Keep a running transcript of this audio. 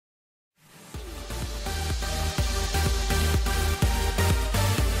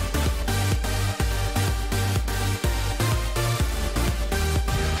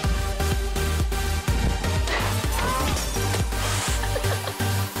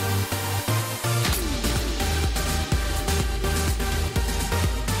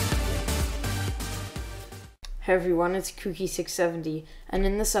Hey everyone, it's Kooky670, and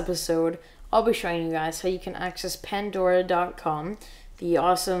in this episode, I'll be showing you guys how you can access Pandora.com, the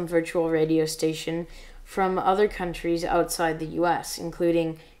awesome virtual radio station, from other countries outside the US,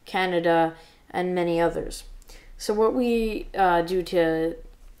 including Canada and many others. So what we do to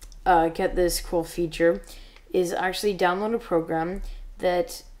get this cool feature is actually download a program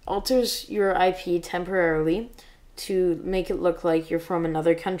that alters your IP temporarily to make it look like you're from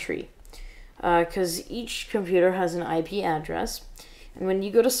another country. Because each computer has an IP address, and when you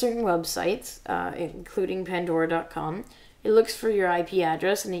go to certain websites, including Pandora.com, it looks for your IP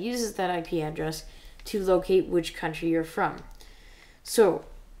address, and it uses that IP address to locate which country you're from. So,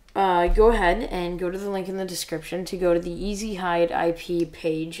 go ahead and go to the link in the description to go to the Easy Hide IP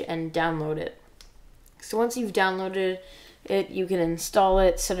page and download it. So once you've downloaded it, you can install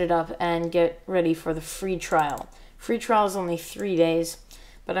it, set it up, and get ready for the free trial. Free trial is only 3 days.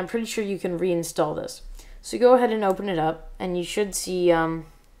 But I'm pretty sure you can reinstall this. So go ahead and open it up, and you should see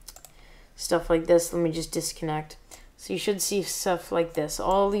stuff like this. Let me just disconnect. So you should see stuff like this,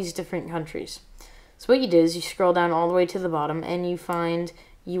 all these different countries. So what you do is you scroll down all the way to the bottom, and you find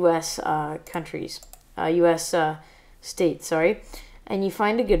U.S. countries, U.S. States, sorry, and you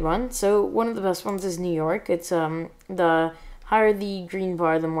find a good one. So one of the best ones is New York. It's the higher the green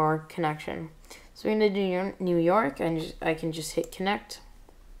bar, the more connection. So we're going to do New York, and I can just hit connect.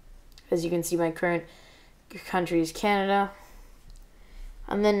 As you can see, my current country is Canada.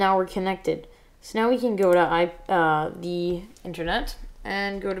 And then now we're connected. So now we can go to the internet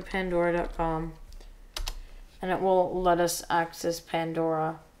and go to Pandora.com. And it will let us access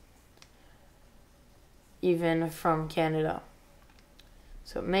Pandora even from Canada.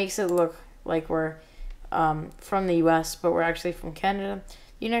 So it makes it look like we're from the US, but we're actually from Canada.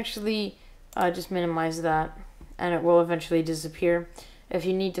 You can actually just minimize that, and it will eventually disappear. If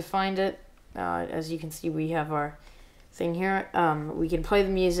you need to find it, as you can see, we have our thing here. We can play the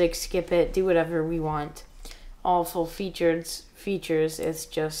music, skip it, do whatever we want. All full features. It's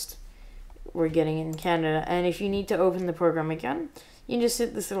just we're getting it in Canada. And if you need to open the program again, you can just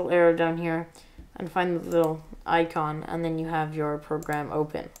hit this little arrow down here and find the little icon, and then you have your program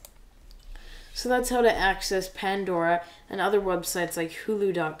open. So that's how to access Pandora and other websites like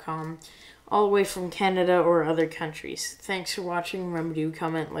Hulu.com. all the way from Canada or other countries. Thanks for watching. Remember to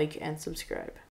comment, like, and subscribe.